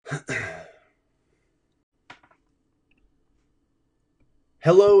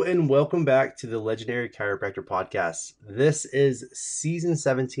Hello and welcome back to the Legendary Chiropractor Podcast. This is Season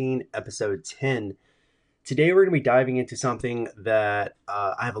 17, Episode 10. Today we're going to be diving into something that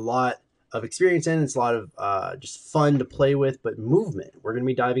I have a lot of experience in. It's a lot of just fun to play with, but movement. We're going to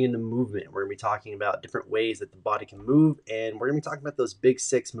be diving into movement. We're going to be talking about different ways that the body can move, and we're going to be talking about those big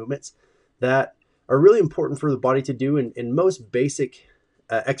six movements that are really important for the body to do. And in most basic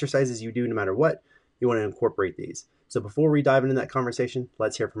exercises you do, no matter what, you want to incorporate these. So before we dive into that conversation,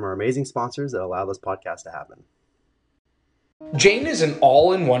 let's hear from our amazing sponsors that allow this podcast to happen. Jane is an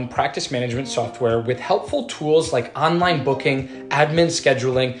all-in-one practice management software with helpful tools like online booking, admin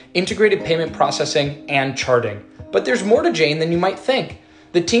scheduling, integrated payment processing, and charting. But there's more to Jane than you might think.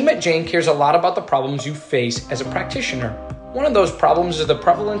 The team at Jane cares a lot about the problems you face as a practitioner. One of those problems is the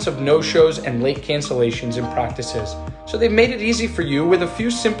prevalence of no-shows and late cancellations in practices. So they've made it easy for you with a few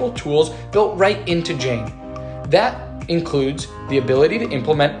simple tools built right into Jane. That includes the ability to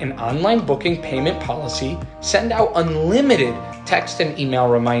implement an online booking payment policy, send out unlimited text and email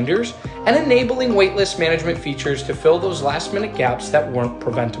reminders, and enabling waitlist management features to fill those last-minute gaps that weren't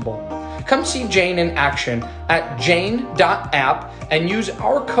preventable. Come see Jane in action at jane.app and use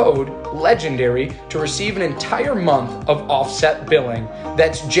our code LEGENDARY to receive an entire month of offset billing.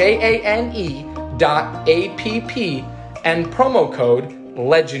 That's JANE.app and promo code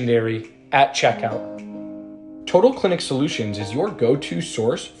LEGENDARY at checkout. Total Clinic Solutions is your go-to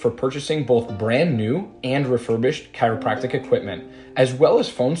source for purchasing both brand new and refurbished chiropractic equipment, as well as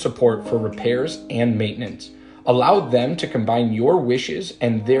phone support for repairs and maintenance. Allow them to combine your wishes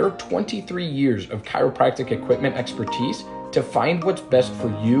and their 23 years of chiropractic equipment expertise to find what's best for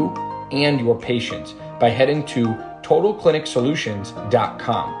you and your patients by heading to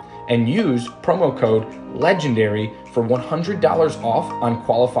TotalClinicSolutions.com and use promo code LEGENDARY for $100 off on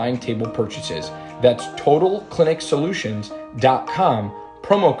qualifying table purchases. That's TotalClinicSolutions.com,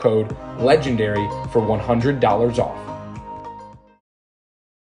 promo code LEGENDARY for $100 off.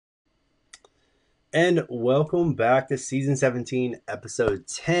 And welcome back to Season 17, Episode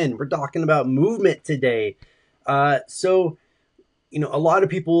 10. We're talking about movement today. A lot of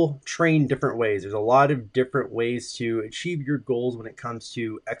people train different ways. There's a lot of different ways to achieve your goals when it comes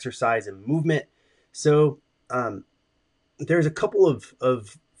to exercise and movement. So there's a couple of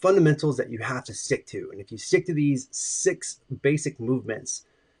fundamentals that you have to stick to. And if you stick to these 6 basic movements,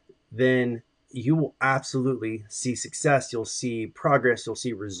 then you will absolutely see success. You'll see progress. You'll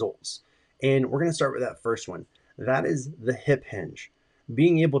see results. And we're going to start with that first one. That is the hip hinge.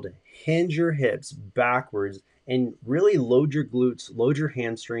 Being able to hinge your hips backwards and really load your glutes, load your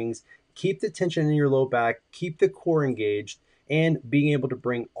hamstrings, keep the tension in your low back, keep the core engaged, and being able to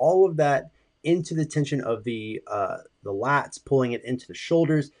bring all of that into the tension of the lats, pulling it into the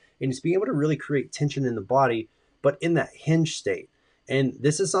shoulders, and just being able to really create tension in the body, but in that hinge state. And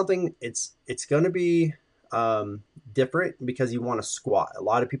this is something, it's going to be different because you want to squat. A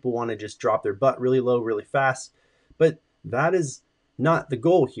lot of people want to just drop their butt really low, really fast, but that is not the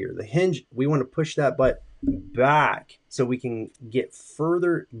goal here. The hinge, we want to push that butt back so we can get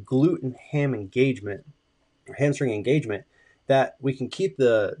further glute and ham engagement, or hamstring engagement, that we can keep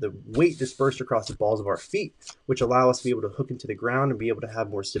the weight dispersed across the balls of our feet, which allow us to be able to hook into the ground and be able to have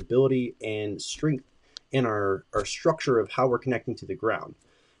more stability and strength in our structure of how we're connecting to the ground.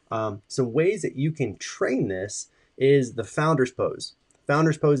 Some ways that you can train this is the founder's pose.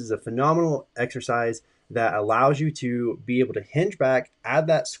 Founder's pose is a phenomenal exercise that allows you to be able to hinge back, add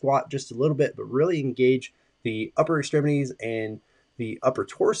that squat just a little bit, but really engage the upper extremities and the upper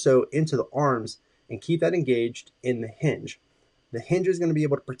torso into the arms and keep that engaged in the hinge. The hinge is going to be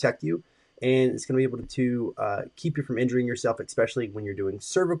able to protect you, and it's going to be able to keep you from injuring yourself, especially when you're doing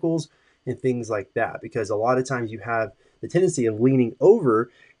cervicals and things like that, because a lot of times you have the tendency of leaning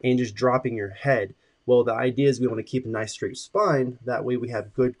over and just dropping your head. Well, the idea is we want to keep a nice straight spine. That way we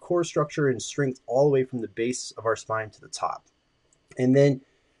have good core structure and strength all the way from the base of our spine to the top. And then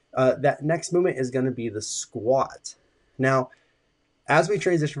that next movement is going to be the squat. Now, as we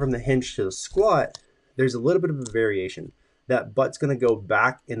transition from the hinge to the squat, there's a little bit of a variation. That butt's going to go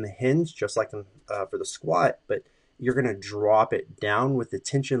back in the hinge, just like for the squat, but you're going to drop it down with the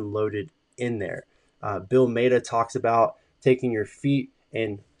tension loaded in there. Bill Maida talks about taking your feet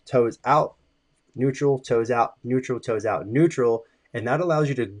and toes out, neutral, toes out, neutral, toes out, neutral, and that allows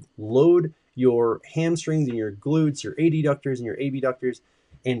you to load your hamstrings and your glutes, your adductors and your abductors,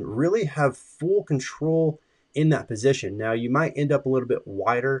 and really have full control in that position. Now, you might end up a little bit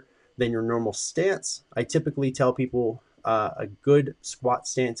wider than your normal stance. I typically tell people a good squat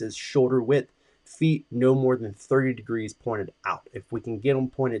stance is shoulder width feet no more than 30 degrees pointed out. If we can get them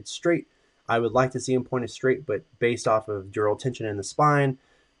pointed straight, I would like to see them pointed straight, but based off of dural tension in the spine,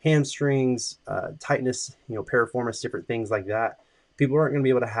 hamstrings, tightness, piriformis, different things like that, people aren't going to be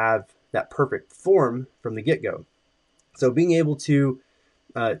able to have that perfect form from the get-go. So being able to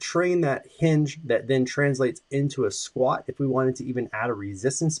train that hinge that then translates into a squat, if we wanted to even add a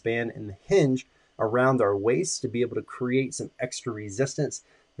resistance band in the hinge around our waist to be able to create some extra resistance,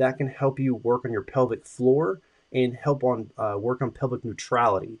 that can help you work on your pelvic floor and help on work on pelvic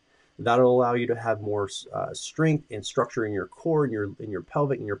neutrality. That'll allow you to have more strength and structure in your core, in your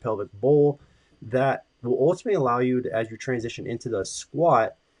pelvic bowl. That will ultimately allow you to, as you transition into the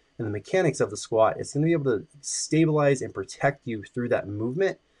squat and the mechanics of the squat, it's going to be able to stabilize and protect you through that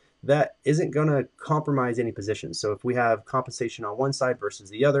movement that isn't going to compromise any position. So if we have compensation on one side versus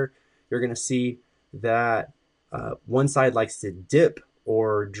the other, you're going to see that one side likes to dip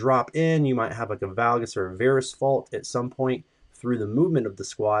or drop in. You might have like a valgus or a varus fault at some point through the movement of the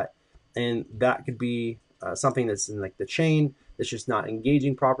squat, and that could be something that's in like the chain that's just not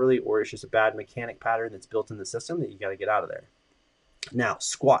engaging properly, or it's just a bad mechanic pattern that's built in the system that you got to get out of there. Now,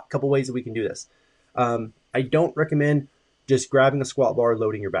 squat, couple ways that we can do this. I don't recommend just grabbing a squat bar,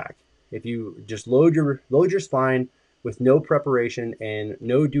 loading your back. If you just load your spine with no preparation and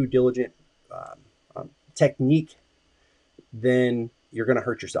no due diligent technique, then you're going to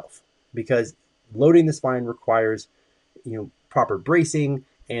hurt yourself, because loading the spine requires proper bracing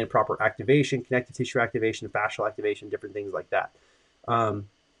and proper activation, connective tissue activation, fascial activation, different things like that. A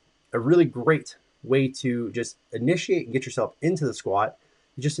really great way to just initiate and get yourself into the squat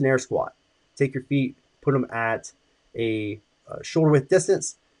is just an air squat. Take your feet, put them at a shoulder width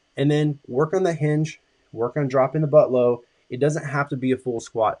distance, and then work on the hinge, work on dropping the butt low. It doesn't have to be a full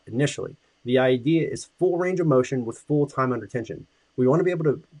squat initially. The idea is full range of motion with full time under tension. We want to be able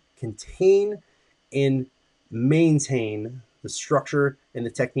to contain and maintain the structure and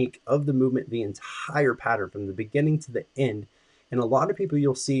the technique of the movement, the entire pattern from the beginning to the end. And a lot of people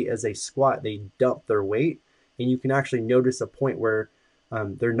you'll see as they squat, they dump their weight, and you can actually notice a point where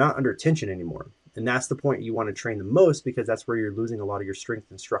they're not under tension anymore. And that's the point you want to train the most, because that's where you're losing a lot of your strength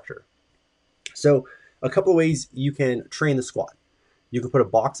and structure. So a couple of ways you can train the squat. You can put a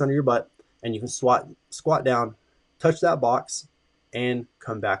box under your butt, and you can squat down, touch that box, and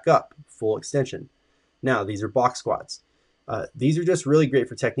come back up, full extension. Now, these are box squats. These are just really great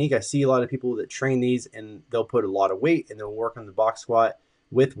for technique. I see a lot of people that train these, and they'll put a lot of weight and they'll work on the box squat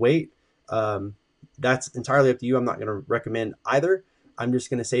with weight. That's entirely up to you. I'm not going to recommend either. I'm just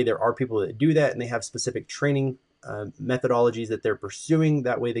going to say there are people that do that, and they have specific training methodologies that they're pursuing.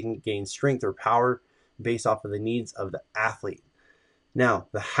 That way they can gain strength or power based off of the needs of the athlete. Now,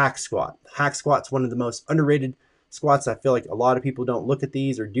 the hack squat. Hack squat's one of the most underrated squats. I feel like a lot of people don't look at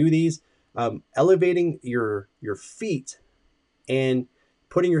these or do these. Elevating your feet and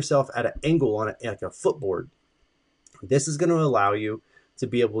putting yourself at an angle on like a footboard. This is going to allow you to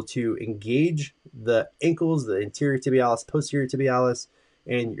be able to engage the ankles, the anterior tibialis, posterior tibialis,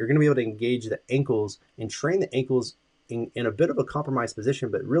 and you're going to be able to engage the ankles and train the ankles in a bit of a compromised position.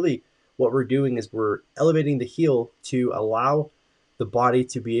 But really what we're doing is we're elevating the heel to allow the body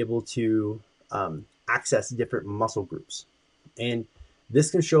to be able to access different muscle groups. And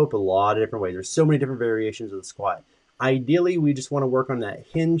this can show up a lot of different ways. There's so many different variations of the squat. Ideally, we just want to work on that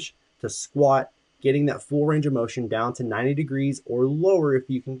hinge to squat, getting that full range of motion down to 90 degrees or lower if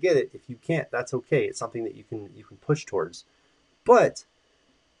you can get it. If you can't, that's okay. It's something that you can push towards. But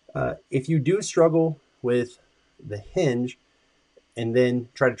if you do struggle with the hinge and then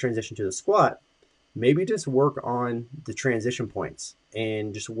try to transition to the squat, maybe just work on the transition points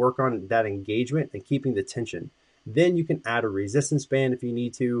and just work on that engagement and keeping the tension. Then you can add a resistance band if you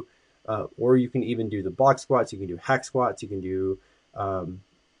need to, or you can even do the box squats. You can do hack squats. You can do,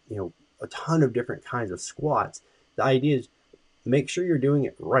 a ton of different kinds of squats. The idea is make sure you're doing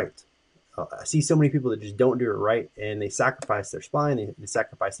it right. I see so many people that just don't do it right, and they sacrifice their spine, they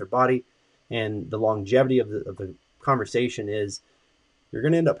sacrifice their body, and the longevity of the conversation is you're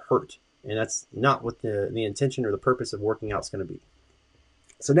going to end up hurt, and that's not what the intention or the purpose of working out is going to be.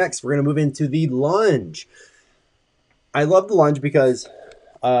 So next, we're going to move into the lunge. I love the lunge because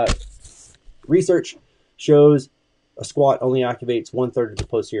research shows a squat only activates 1/3 of the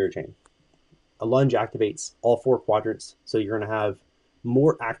posterior chain. A lunge activates all 4 quadrants, so you're going to have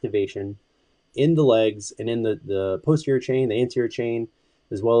more activation in the legs and in the posterior chain, the anterior chain,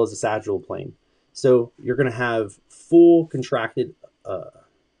 as well as the sagittal plane. So you're going to have full contraction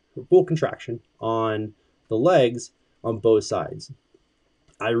on the legs on both sides.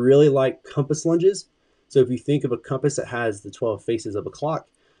 I really like compass lunges. So if you think of a compass that has the 12 faces of a clock,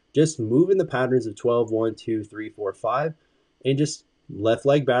 just move in the patterns of 12, 1, 2, 3, 4, 5, and just left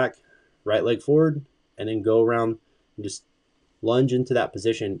leg back, right leg forward, and then go around and just lunge into that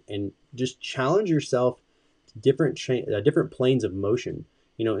position and just challenge yourself to different planes of motion.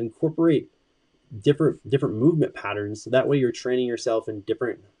 Incorporate different movement patterns. So that way you're training yourself in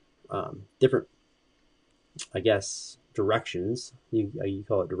different, I guess, directions. You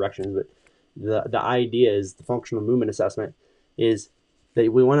call it directions, but the idea is the functional movement assessment is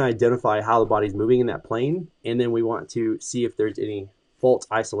that we want to identify how the body's moving in that plane, and then we want to see if there's any fault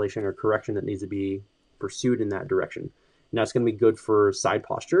isolation or correction that needs to be pursued in that direction. And that's going to be good for side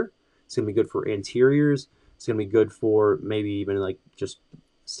posture. It's going to be good for anteriors. It's going to be good for maybe even like just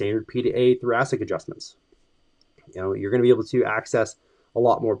standard P to A thoracic adjustments. You're going to be able to access a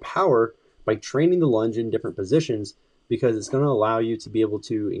lot more power by training the lunge in different positions, because it's going to allow you to be able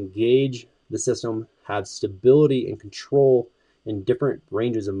to engage the system, have stability and control in different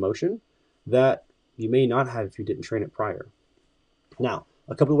ranges of motion that you may not have if you didn't train it prior. Now,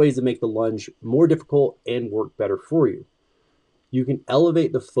 a couple of ways to make the lunge more difficult and work better for you. You can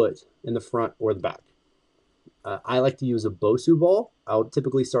elevate the foot in the front or the back. I like to use a Bosu ball. I'll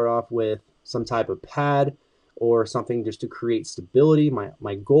typically start off with some type of pad or something just to create stability.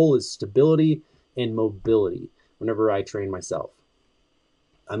 My goal is stability and mobility whenever I train myself.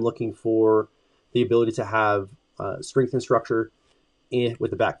 I'm looking for the ability to have strength and structure with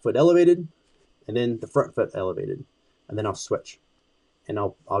the back foot elevated and then the front foot elevated, and then I'll switch. And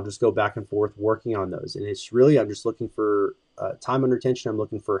I'll just go back and forth working on those. And it's really, I'm just looking for time under tension. I'm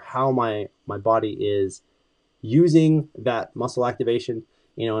looking for how my body is using that muscle activation.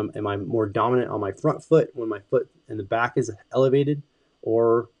 Am I more dominant on my front foot when my foot in the back is elevated,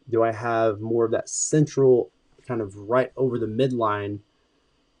 or do I have more of that central kind of right over the midline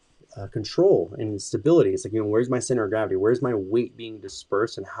control and stability? It's like, where's my center of gravity? Where's my weight being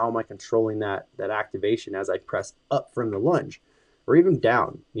dispersed, and how am I controlling that activation as I press up from the lunge or even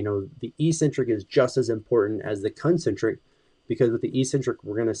down? The eccentric is just as important as the concentric, because with the eccentric,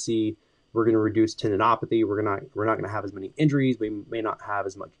 we're going to reduce tendinopathy. We're not going to have as many injuries. We may not have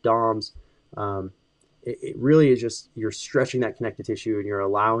as much DOMs. It really is just, you're stretching that connective tissue and you're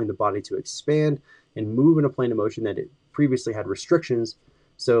allowing the body to expand and move in a plane of motion that it previously had restrictions.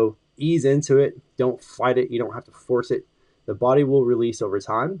 So ease into it. Don't fight it. You don't have to force it. The body will release over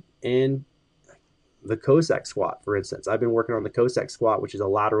time. And the Cossack squat, for instance, I've been working on the Cossack squat, which is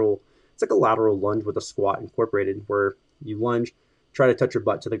it's like a lateral lunge with a squat incorporated, where you lunge, try to touch your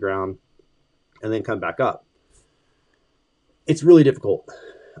butt to the ground, and then come back up. It's really difficult.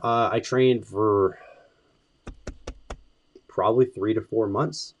 I trained for probably 3 to 4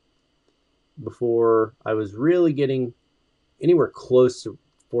 months before I was really getting anywhere close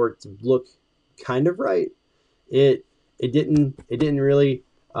for it to look kind of right. It didn't really.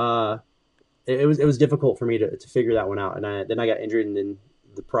 It was difficult for me to figure that one out, and then I got injured, and then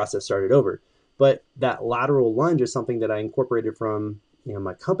the process started over. But that lateral lunge is something that I incorporated from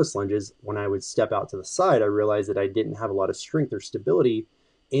my compass lunges. When I would step out to the side, I realized that I didn't have a lot of strength or stability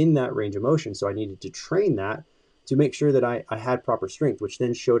in that range of motion. So I needed to train that to make sure that I had proper strength, which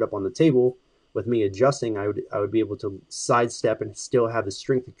then showed up on the table with me adjusting. I would be able to sidestep and still have the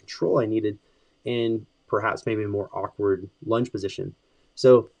strength and control I needed in perhaps maybe a more awkward lunge position.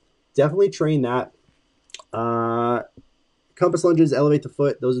 So definitely train that. Compass lunges, elevate the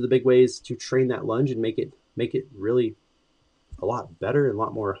foot. Those are the big ways to train that lunge and make it really a lot better and a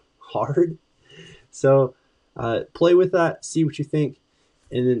lot more hard. So play with that, see what you think.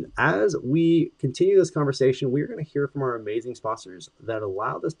 And then as we continue this conversation, we're going to hear from our amazing sponsors that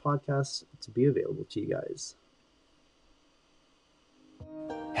allow this podcast to be available to you guys.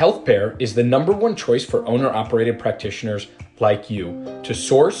 HealthPair is the #1 choice for owner-operated practitioners like you to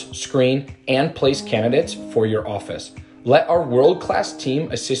source, screen, and place candidates for your office. Let our world-class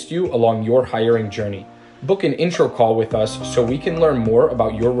team assist you along your hiring journey. Book an intro call with us so we can learn more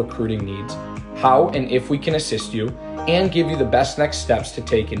about your recruiting needs, how and if we can assist you, and give you the best next steps to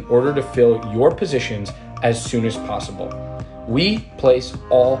take in order to fill your positions as soon as possible. We place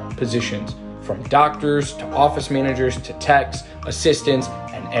all positions, from doctors to office managers to techs, assistants,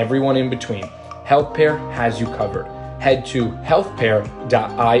 and everyone in between. HealthPair has you covered. Head to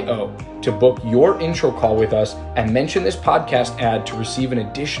healthpair.io to book your intro call with us and mention this podcast ad to receive an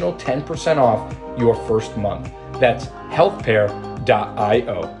additional 10% off your first month. That's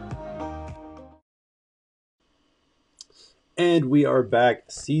healthpair.io. And we are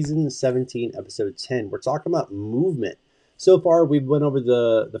back, season 17, episode 10. We're talking about movement. So far, we've went over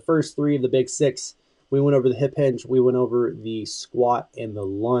the first 3 of the big 6. We went over the hip hinge. We went over the squat and the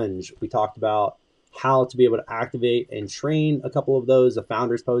lunge. We talked about how to be able to activate and train a couple of those. The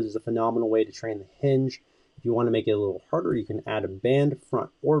founder's pose is a phenomenal way to train the hinge. If you want to make it a little harder, you can add a band front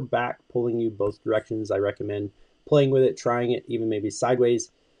or back, pulling you both directions. I recommend playing with it, trying it, even maybe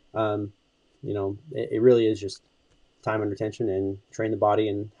sideways. It really is just time under tension and train the body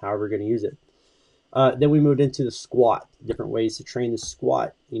and however you're going to use it. Then we moved into the squat, different ways to train the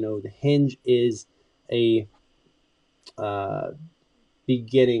squat. The hinge is a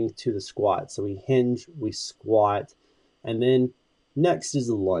beginning to the squat. So we hinge, we squat, and then next is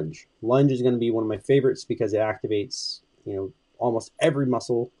the lunge. Lunge is going to be one of my favorites because it activates, almost every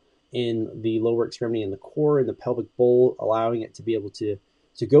muscle in the lower extremity and the core and the pelvic bowl, allowing it to be able to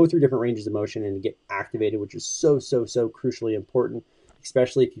go through different ranges of motion and get activated, which is so crucially important,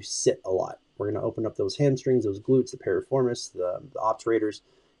 especially if you sit a lot. We're going to open up those hamstrings, those glutes, the piriformis, the obturators,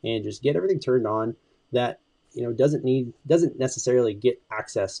 and just get everything turned on that doesn't necessarily get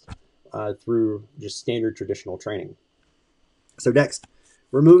accessed through just standard traditional training. So next,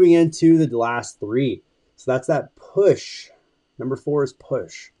 we're moving into the last three. So that's that push. Number 4 is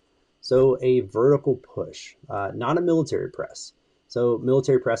push. So a vertical push, not a military press. So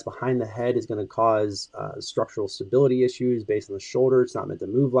military press behind the head is going to cause structural stability issues based on the shoulder. It's not meant to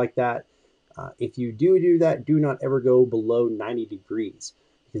move like that. If you do that, do not ever go below 90 degrees.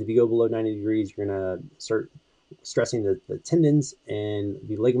 Because if you go below 90 degrees, you're going to start stressing the tendons and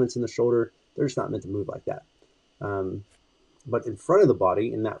the ligaments in the shoulder. They're just not meant to move like that. But in front of the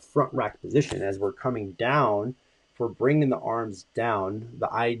body, in that front rack position, as we're coming down, if we're bringing the arms down,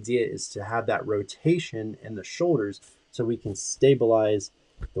 the idea is to have that rotation in the shoulders so we can stabilize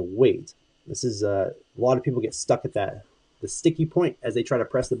the weight. This is a lot of people get stuck at the sticky point as they try to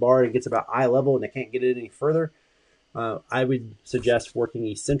press the bar. It gets about eye level and they can't get it any further. I would suggest working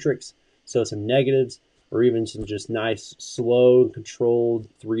eccentrics, so some negatives, or even some just nice, slow, controlled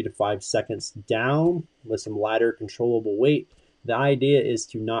 3 to 5 seconds down with some lighter, controllable weight. The idea is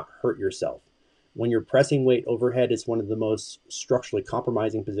to not hurt yourself. When you're pressing weight overhead, it's one of the most structurally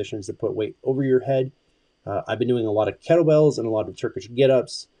compromising positions to put weight over your head. I've been doing a lot of kettlebells and a lot of Turkish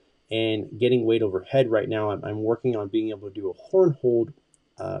get-ups and getting weight overhead right now. I'm working on being able to do a horn hold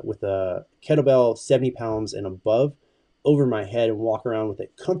with a kettlebell 70 pounds and above over my head and walk around with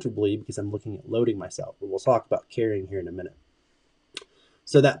it comfortably because I'm looking at loading myself. But we'll talk about carrying here in a minute.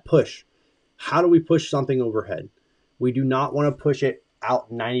 So that push, how do we push something overhead? We do not want to push it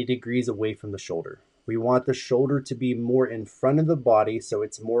out 90 degrees away from the shoulder. We want the shoulder to be more in front of the body, so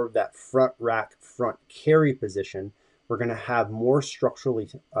it's more of that front rack, front carry position. We're going to have more structural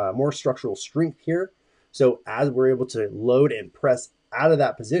strength here. So as we're able to load and press out of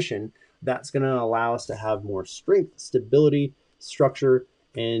that position, that's going to allow us to have more strength, stability, structure,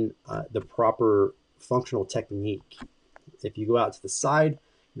 and the proper functional technique. If you go out to the side,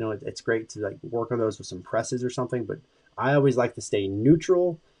 it's great to work on those with some presses or something, but I always like to stay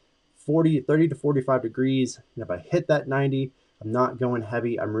neutral, 30 to 45 degrees. And if I hit that 90, I'm not going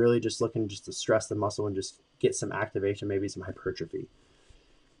heavy. I'm really just looking to stress the muscle and just get some activation, maybe some hypertrophy.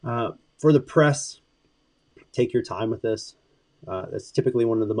 For the press, take your time with this. That's typically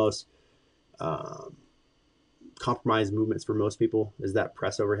one of the most compromised movements for most people is that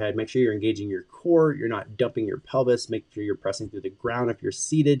press overhead. Make sure you're engaging your core. You're not dumping your pelvis. Make sure you're pressing through the ground if you're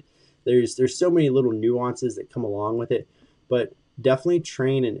seated. There's so many little nuances that come along with it, but definitely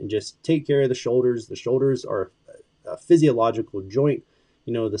train and just take care of the shoulders. The shoulders are a physiological joint.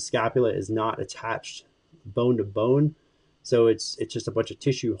 The scapula is not attached bone to bone. So it's just a bunch of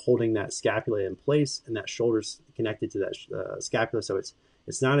tissue holding that scapula in place, and that shoulder's connected to that scapula. So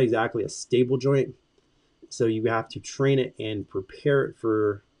it's not exactly a stable joint. So you have to train it and prepare it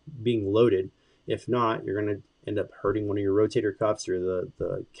for being loaded. If not, you're going to end up hurting one of your rotator cuffs or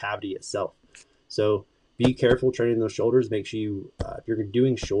the cavity itself. So be careful training those shoulders. Make sure if you're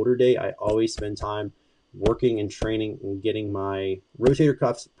doing shoulder day, I always spend time working and training and getting my rotator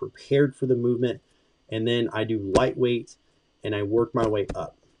cuffs prepared for the movement. And then I do lightweight and I work my way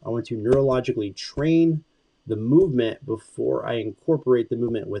up. I want to neurologically train the movement before I incorporate the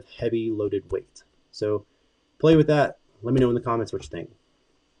movement with heavy loaded weight. So play with that. Let me know in the comments what you think.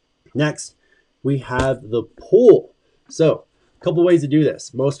 Next, we have the pull. So a couple ways to do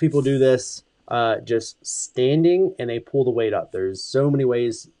this. Most people do this just standing and they pull the weight up. There's so many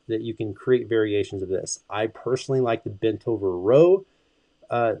ways that you can create variations of this. I personally like the bent over row.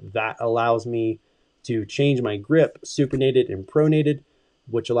 That allows me to change my grip, supinated and pronated,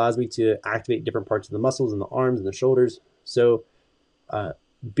 which allows me to activate different parts of the muscles in the arms and the shoulders. So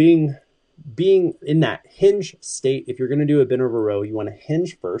being in that hinge state, if you're going to do a bent over row, you want to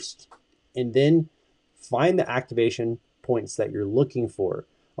hinge first and then find the activation points that you're looking for.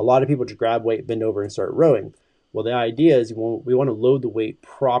 A lot of people just grab weight, bend over, and start rowing. Well, the idea is we want to load the weight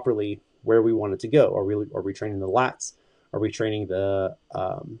properly where we want it to go. Are we training the lats? Are we training the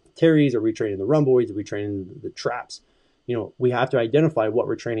carries? Are we training the rhomboids? Are we training the traps? We have to identify what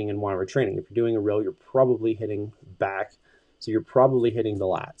we're training and why we're training. If you're doing a row, you're probably hitting back, so you're probably hitting the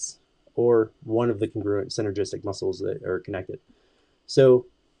lats or one of the congruent synergistic muscles that are connected. So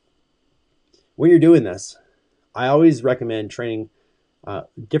when you're doing this, I always recommend training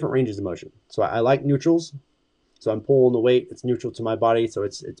different ranges of motion. So I like neutrals. So I'm pulling the weight, it's neutral to my body, so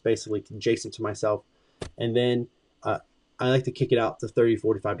it's basically adjacent to myself. And then I like to kick it out to 30,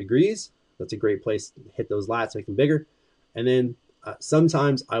 45 degrees. That's a great place to hit those lats, make them bigger. And then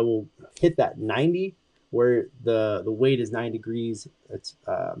sometimes I will hit that 90 where the weight is 9 degrees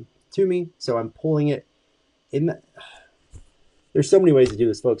to me. So I'm pulling it in that. There's so many ways to do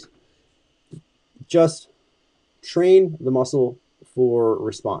this, folks. Just train the muscle for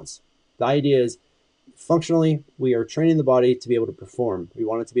response. The idea is functionally, we are training the body to be able to perform. We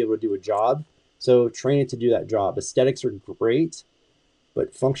want it to be able to do a job. So train it to do that job. Aesthetics are great,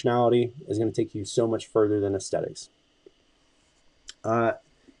 but functionality is going to take you so much further than aesthetics.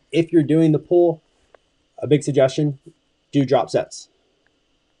 If you're doing the pull, a big suggestion, do drop sets.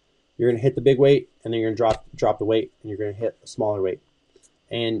 You're going to hit the big weight, and then you're going to drop the weight, and you're going to hit a smaller weight.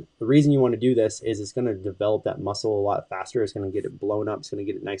 And the reason you want to do this is it's going to develop that muscle a lot faster. It's going to get it blown up. It's going to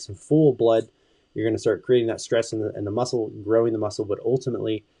get it nice and full of blood. You're going to start creating that stress in the muscle, growing the muscle, but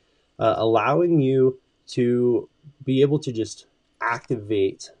ultimately allowing you to be able to just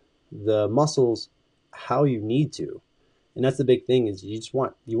activate the muscles how you need to. And that's the big thing is you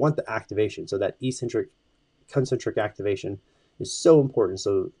want the activation. So that eccentric, concentric activation is so important.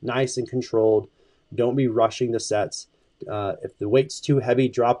 So nice and controlled. Don't be rushing the sets. If the weight's too heavy,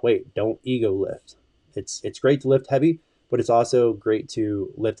 drop weight. Don't ego lift. It's great to lift heavy, but it's also great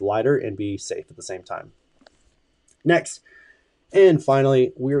to lift lighter and be safe at the same time. Next, and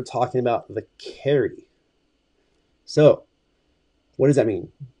finally, we are talking about the carry. So what does that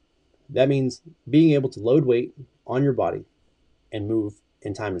mean? That means being able to load weight on your body and move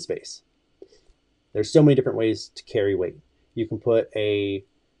in time and space. There's so many different ways to carry weight. You can put a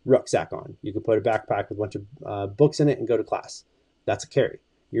rucksack on. You can put a backpack with a bunch of books in it and go to class. That's a carry.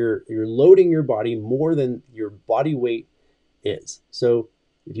 You're loading your body more than your body weight is. So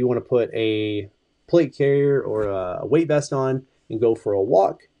if you want to put a plate carrier or a weight vest on and go for a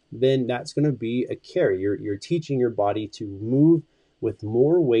walk, then that's going to be a carry. You're teaching your body to move with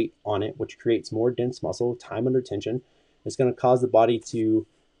more weight on it, which creates more dense muscle, time under tension. It's going to cause the body to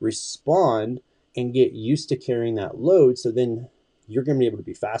respond and get used to carrying that load. So then you're going to be able to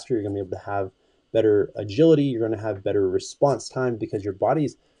be faster. You're going to be able to have better agility. You're going to have better response time because your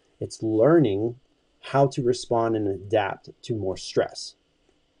body's it's learning how to respond and adapt to more stress.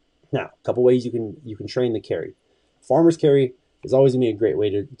 Now, a couple ways you can train the carry. Farmer's carry is always going to be a great way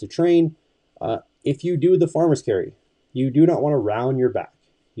to train. If you do the farmer's carry, you do not want to round your back.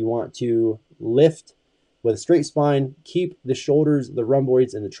 You want to lift with a straight spine, keep the shoulders, the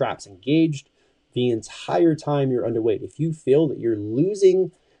rhomboids, and the traps engaged the entire time you're underweight. If you feel that you're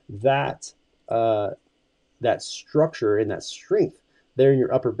losing that structure and that strength there in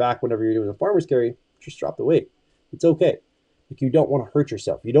your upper back whenever you're doing the farmer's carry, just drop the weight. It's okay. Like you don't want to hurt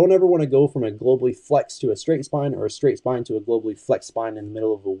yourself. You don't ever want to go from a globally flexed to a straight spine or a straight spine to a globally flexed spine in the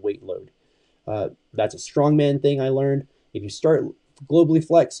middle of a weight load. That's a strongman thing I learned. If you start globally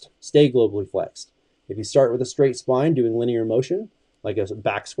flexed, stay globally flexed. If you start with a straight spine doing linear motion, like a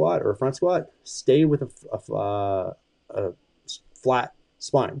back squat or a front squat, stay with a flat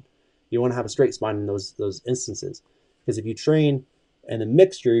spine. You want to have a straight spine in those instances. Because if you train in a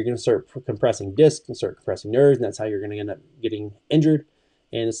mixture, you're going to start compressing discs and start compressing nerves, and that's how you're going to end up getting injured.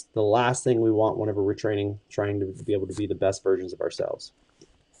 And it's the last thing we want whenever we're training, trying to be able to be the best versions of ourselves.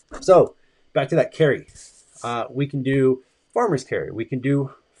 So back to that carry. We can do farmer's carry. We can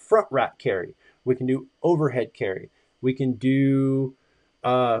do front rack carry. We can do overhead carry. We can do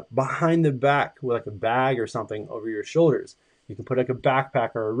behind the back with like a bag or something over your shoulders. You can put like a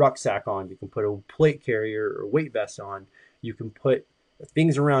backpack or a rucksack on. You can put a plate carrier or weight vest on. You can put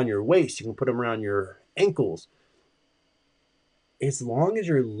things around your waist. You can put them around your ankles. As long as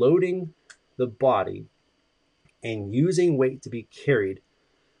you're loading the body and using weight to be carried,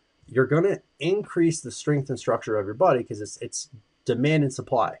 you're going to increase the strength and structure of your body because it's demand and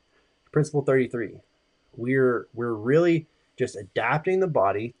supply. Principle 33. We're really just adapting the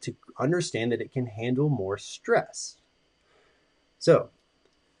body to understand that it can handle more stress. So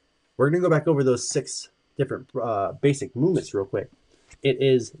we're going to go back over those 6 different basic movements real quick. It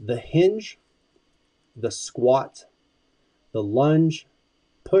is the hinge, the squat, the lunge,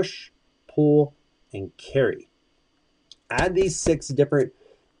 push, pull, and carry. Add these 6 different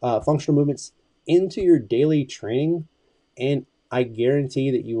functional movements into your daily training, and I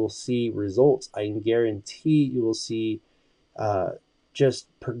guarantee that you will see results. I guarantee you will see just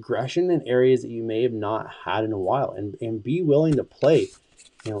progression in areas that you may have not had in a while, and be willing to play.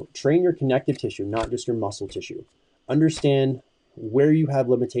 Train your connective tissue, not just your muscle tissue. Understand where you have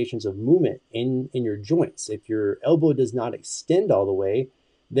limitations of movement in your joints. If your elbow does not extend all the way,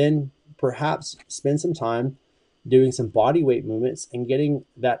 then perhaps spend some time doing some body weight movements and getting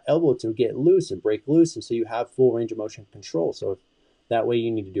that elbow to get loose and break loose, and so you have full range of motion control. So if that way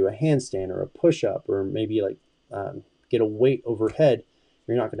you need to do a handstand or a push-up, or maybe get a weight overhead,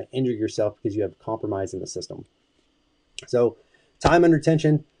 you're not going to injure yourself because you have compromise in the system. So time under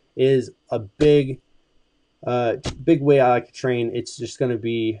tension is a big way I like to train. It's just going to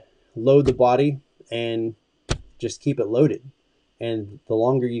be load the body and just keep it loaded. And the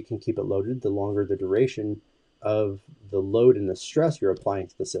longer you can keep it loaded, the longer the duration of the load and the stress you're applying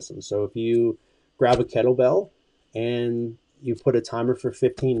to the system. So if you grab a kettlebell and you put a timer for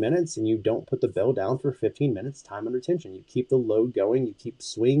 15 minutes and you don't put the bell down for 15 minutes, time under tension. You keep the load going, you keep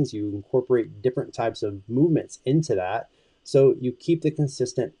swings, you incorporate different types of movements into that. So you keep the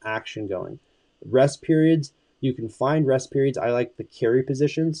consistent action going. Rest periods, you can find rest periods. I like the carry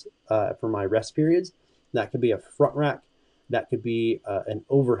positions for my rest periods. That could be a front rack. That could be an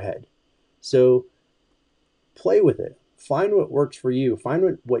overhead. So play with it. Find what works for you.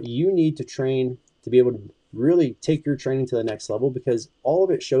 Find what you need to train to be able to really take your training to the next level, because all of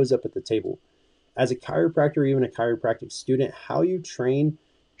it shows up at the table. As a chiropractor, or even a chiropractic student, how you train,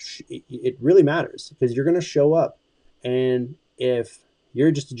 it really matters, because you're going to show up. And if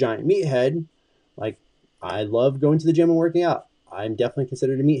you're just a giant meathead, like I love going to the gym and working out, I'm definitely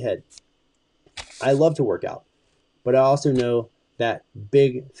considered a meathead. I love to work out, but I also know that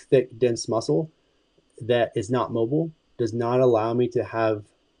big, thick, dense muscle that is not mobile does not allow me to have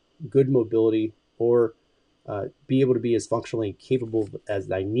good mobility or be able to be as functionally capable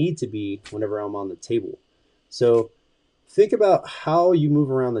as I need to be whenever I'm on the table. So think about how you move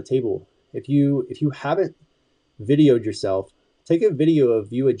around the table. If you haven't videoed yourself, take a video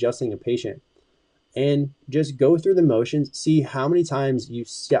of you adjusting a patient and just go through the motions. See how many times you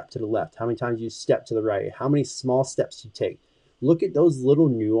step to the left, how many times you step to the right, how many small steps you take. Look at those little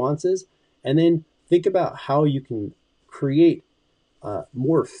nuances, and then think about how you can create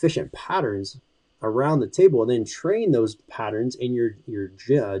more efficient patterns around the table, and then train those patterns in your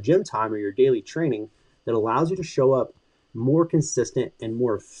gym time or your daily training that allows you to show up more consistent and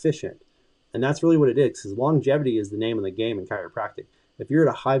more efficient. And that's really what it is, because longevity is the name of the game in chiropractic. If you're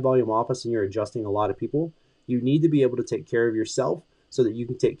at a high volume office and you're adjusting a lot of people, you need to be able to take care of yourself so that you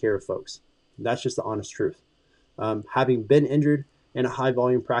can take care of folks. That's just the honest truth. Having been injured in a high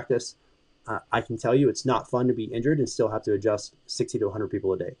volume practice, I can tell you it's not fun to be injured and still have to adjust 60 to 100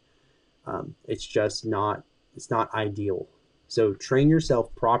 people a day. It's just not, it's not ideal. So train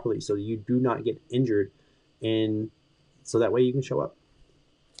yourself properly so you do not get injured, and so that way you can show up.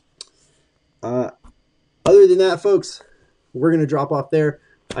 Other than that, folks, we're going to drop off there.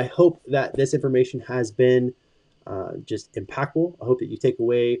 I hope that this information has been just impactful. I hope that you take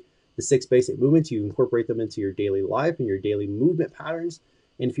away the 6 basic movements, you incorporate them into your daily life and your daily movement patterns.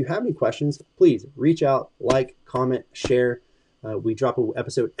 And if you have any questions, please reach out, like, comment, share. We drop an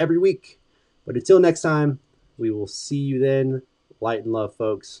episode every week. But until next time, we will see you then. Light and love,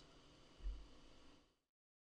 folks.